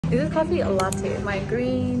Is this coffee? A latte. My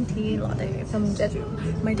green tea latte from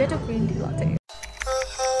Jeju. My Jeju green tea latte.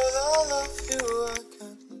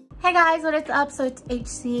 Hey guys, what is up? So it's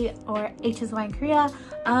HC or HSY in Korea.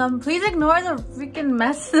 Please ignore the freaking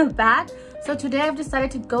mess in the back. So today I've decided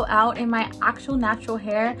to go out in my actual natural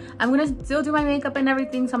hair. I'm gonna still do my makeup and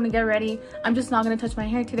everything, so I'm gonna get ready. I'm just not gonna touch my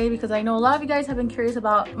hair today because I know a lot of you guys have been curious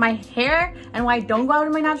about my hair and why I don't go out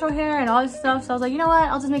in my natural hair and all this stuff. So I was like, you know what?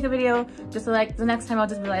 I'll just make a video just so like the next time I'll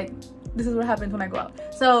just be like, this is what happens when I go out.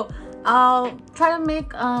 So I'll try to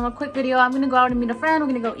make a quick video. I'm gonna go out and meet a friend. We're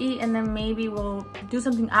gonna go eat and then maybe we'll do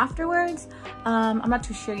something afterwards. I'm not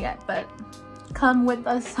too sure yet, but come with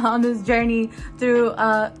us on this journey through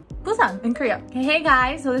Busan in Korea. Okay, hey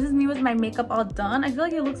guys, so this is me with my makeup all done. I feel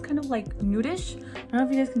like it looks kind of like nudish. I don't know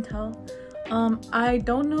if you guys can tell. I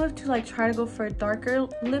don't know if to like try to go for a darker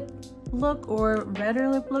lip look or redder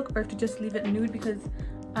lip look or to just leave it nude because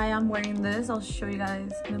I am wearing this. I'll show you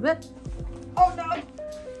guys in a bit. Oh no!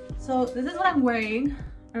 So this is what I'm wearing.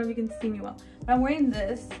 I don't know if you can see me well, but I'm wearing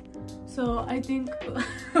this. So I think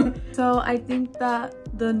that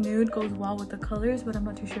the nude goes well with the colors, but I'm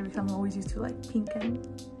not too sure because I'm always used to like pink and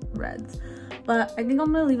reds. But I think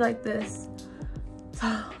I'm gonna leave like this.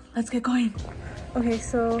 So let's get going. Okay,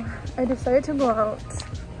 so I decided to go out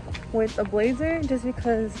with a blazer just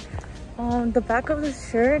because the back of the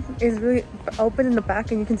shirt is really open in the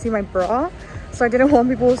back and you can see my bra. So I didn't want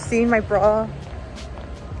people seeing my bra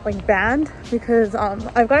like band because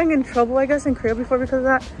I've gotten in trouble I guess in Korea before because of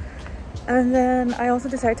that. And then I also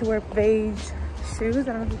decided to wear beige shoes. I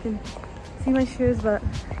don't know if you can see my shoes, but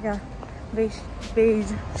yeah, beige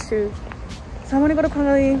shoes. So I'm gonna go to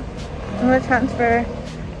Kwangali, I'm gonna transfer,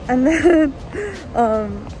 and then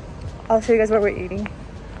I'll show you guys what we're eating.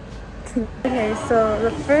 Okay, so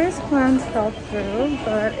the first plans fell through,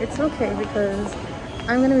 but it's okay because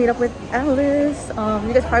I'm gonna meet up with Alice.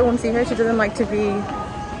 You guys probably won't see her. She doesn't like to be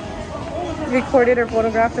recorded or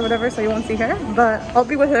photographed or whatever, so you won't see her, but I'll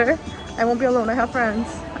be with her. I won't be alone. I have friends,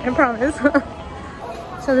 I promise.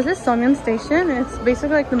 So this is Seongyeon Station. It's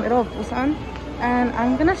basically like the middle of Busan, and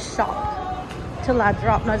I'm gonna shop till that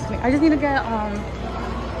drop. No, just kidding. I just need to get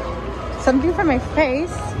something for my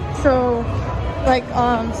face, so like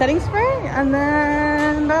setting spray, and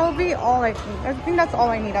then that'll be all I think. I think that's all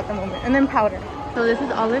I need at the moment, and then powder. So this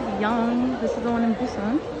is Olive Young. This is the one in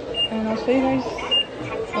Busan, and I'll show you guys.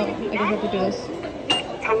 Oh, I guess I have to do this.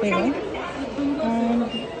 There you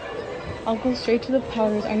go. I'll go straight to the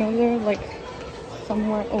powders. I know they're like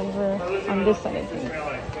somewhere over on this side,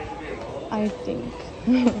 I think.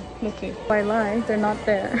 Let's see. If I lie, they're not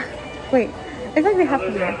there. Wait, I think they have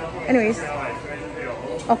to be there. Anyways,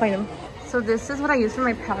 I'll find them. So this is what I use for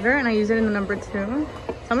my powder, and I use it in the number 2. So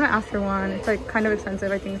I'm gonna ask for one. It's like kind of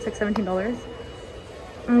expensive. I think it's like $17.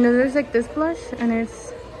 And then there's like this blush, and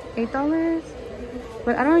it's $8.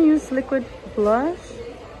 But I don't use liquid blush.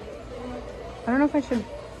 I don't know if I should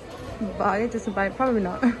buy it just to buy it. Probably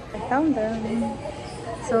not. I found them.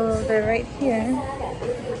 So they're right here.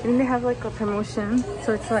 I think they have like a promotion.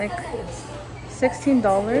 So it's like $16.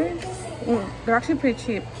 They're actually pretty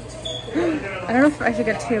cheap. I don't know if I should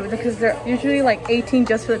get 2 because they're usually like 18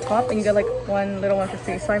 just for the top and you get like one little one for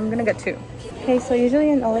free. So I'm gonna get 2. Okay, so usually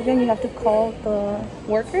in Olive Young you have to call the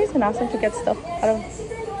workers and ask them to get stuff out of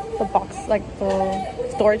the box, like the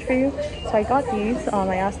storage for you. So I got these.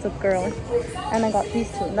 I asked the girl, and I got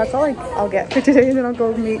these 2. And that's all I'll get for today. And then I'll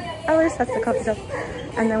go meet Alice. That's the coffee shop,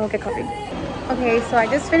 and then we'll get coffee. Okay, so I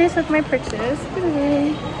just finished with my purchase.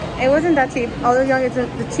 It wasn't that cheap. Olive Young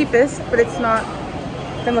isn't the cheapest, but it's not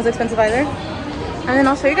the most expensive either. And then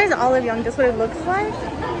I'll show you guys Olive Young, just what it looks like.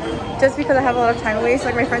 Just because I have a lot of time to waste.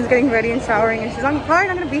 Like my friend's getting ready and showering, and she's probably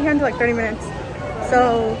not gonna be here until like 30 minutes.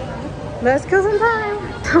 So let's kill some time.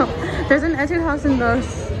 There's an Etude house in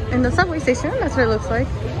the subway station. That's what it looks like.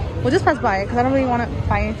 We'll just pass by it because I don't really want to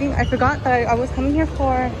buy anything. I forgot that I was coming here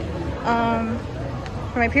for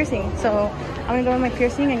my piercing, so I'm gonna go with my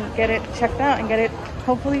piercing and get it checked out and get it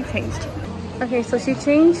hopefully changed. Okay, so she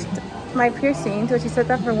changed my piercing. So she said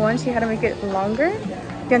that for one, she had to make it longer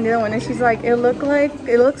than the other one, and she's like, it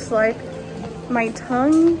looks like my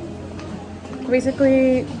tongue,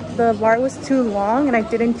 basically the bar was too long and I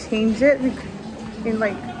didn't change it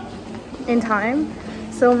in time,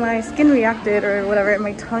 so my skin reacted or whatever, and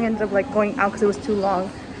my tongue ended up like going out because it was too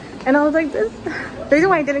long. And I was like, the reason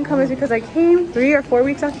why I didn't come is because I came 3 or 4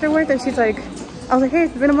 weeks afterwards, and she's like, I was like, hey,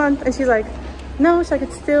 it's been a month, and she's like, no, she's like,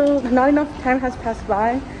 it's still not enough time has passed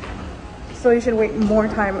by, so you should wait more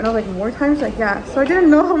time. And I was like, more time? She's like, yeah. So I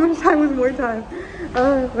didn't know how much time was more time.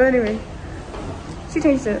 But anyway, she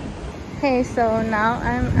changed it. Okay, so now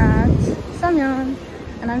I'm at Seongyeon.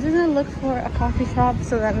 And I'm just gonna look for a coffee shop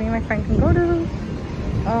so that me and my friend can go to.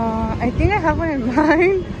 I think I have one in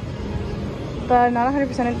mind, but I'm not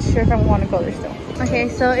 100% sure if I want to go there still. Okay,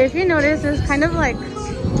 so if you notice, it's kind of like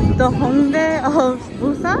the Hongdae of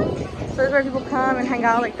Busan. So it's where people come and hang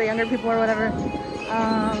out, like the younger people or whatever.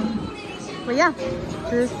 But yeah,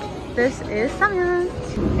 this is Samyeon.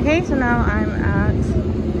 Okay, so now I'm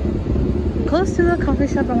at close to the coffee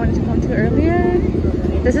shop I wanted to come to earlier.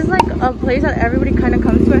 This is like a place that everybody kind of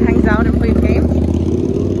comes to and hangs out and plays games.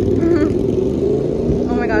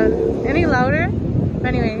 Oh my god, any louder? But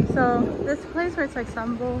anyway, so this place where it's like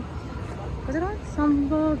Sambo, was it on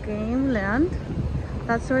Sambo Game Land?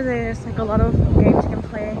 That's where there's like a lot of games you can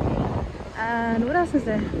play. And what else is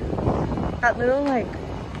there? That little like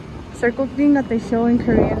circle thing that they show in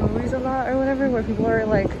Korean movies a lot or whatever, where people are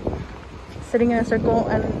like sitting in a circle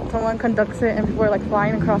and someone conducts it and people are like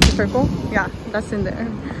flying across the circle. Yeah, that's in there.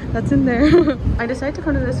 That's in there. I decided to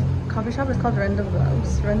come to this coffee shop. It's called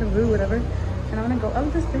Rendezvous, whatever. And I'm gonna go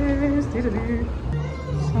up the stairs. So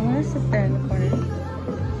I'm gonna sit there in the corner.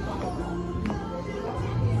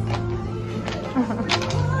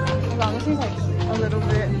 As long as she's like a little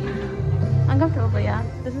bit uncomfortable, but yeah,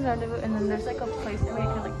 this is Rendezvous, and then there's like a place where you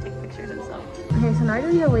can like take pictures and stuff. Okay, so now I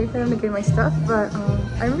just need to wait for them to get my stuff, but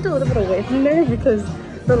I moved a little bit away from there because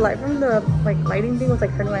the light from the like lighting thing was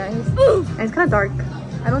like hurting my eyes. And it's kind of dark.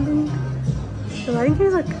 I don't think the lighting here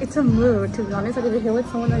is like, it's a mood, to be honest. Like if you're here with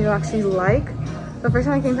someone that you actually like. The first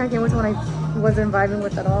time I came with someone I wasn't vibing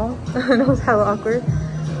with at all. And it was hella awkward.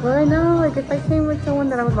 But right now, like if I came with someone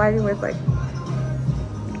that I was vibing with, like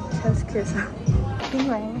chef's kiss.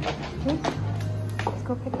 Anyway, let's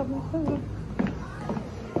go pick up my food.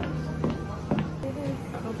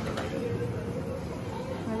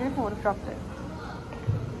 Maybe I would have dropped it.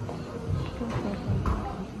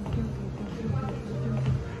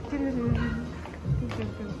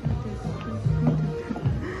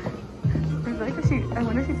 I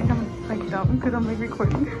wonder if she thinks I'm like dumb because I'm like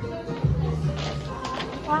recording.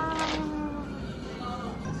 Wow.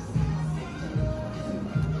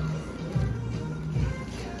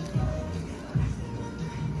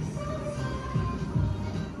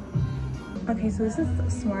 Okay, so this is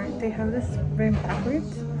smart. They have this written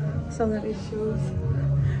backwards so that it shows.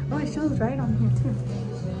 Oh, it shows right on here too.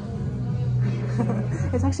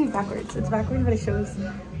 It's actually backwards. It's backwards, but it shows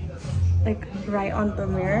like right on the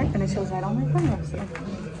mirror, and it shows right on my camera.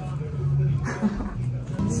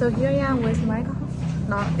 So here I am with my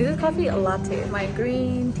this is coffee a latte, my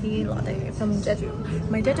green tea latte from Jeju.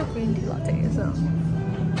 My Jeju green tea latte. So.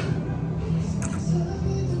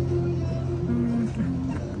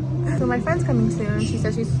 So my friend's coming soon. She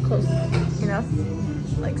says she's close enough.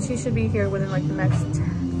 Like she should be here within like the next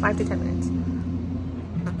 5 to 10 minutes.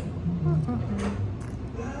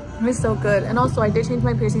 It's so good. And also I did change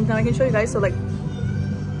my piercings now. I can show you guys. So like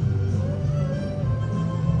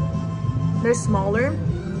they're smaller,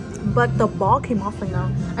 but the ball came off right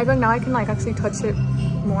now. I feel like now I can like actually touch it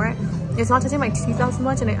more. It's not touching my teeth as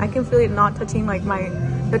much, and I can feel it not touching like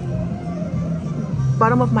the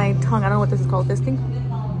bottom of my tongue. I don't know what this is called. This thing.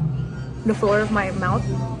 The floor of my mouth,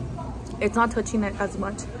 it's not touching it as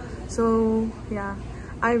much. So yeah,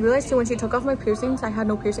 I realized too when she took off my piercings, I had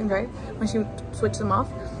no piercings, right? When she switched them off,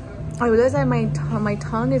 I realized that my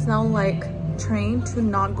tongue is now like trained to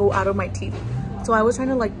not go out of my teeth. So I was trying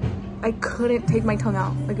to like, I couldn't take my tongue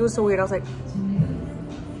out. Like it was so weird. I was like,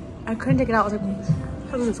 I couldn't take it out. I was like,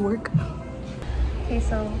 how does this work? Okay,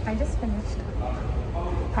 so I just finished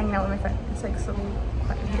hanging out with my friend. It's like so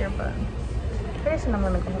quiet here, but pretty soon I'm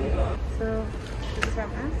gonna go home. So this is where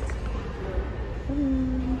I'm at.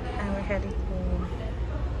 And we're heading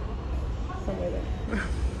somewhere there.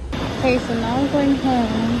 Okay, so now I'm going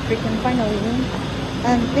home, freaking finally.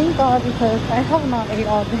 And thank God because I have not ate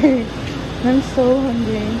all day. And I'm so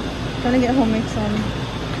hungry. I'm gonna get home, make some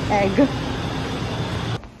egg.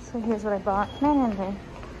 So here's what I bought.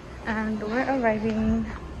 And we're arriving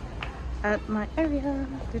at my area.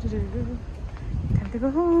 Time to go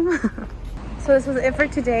home. So this was it for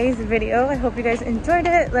today's video. I hope you guys enjoyed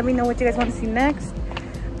it. Let me know what you guys want to see next.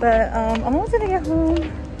 But I'm almost gonna get home.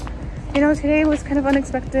 You know, today was kind of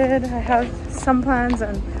unexpected. I have some plans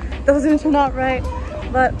and those didn't turn out right.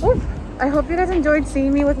 But oof, I hope you guys enjoyed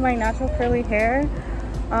seeing me with my natural curly hair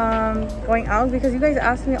going out, because you guys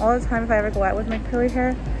ask me all the time if I ever go out with my curly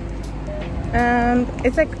hair. And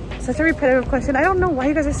it's like such a repetitive question. I don't know why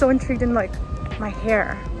you guys are so intrigued in like my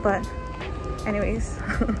hair, but anyways.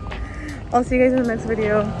 I'll see you guys in the next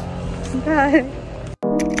video. Bye.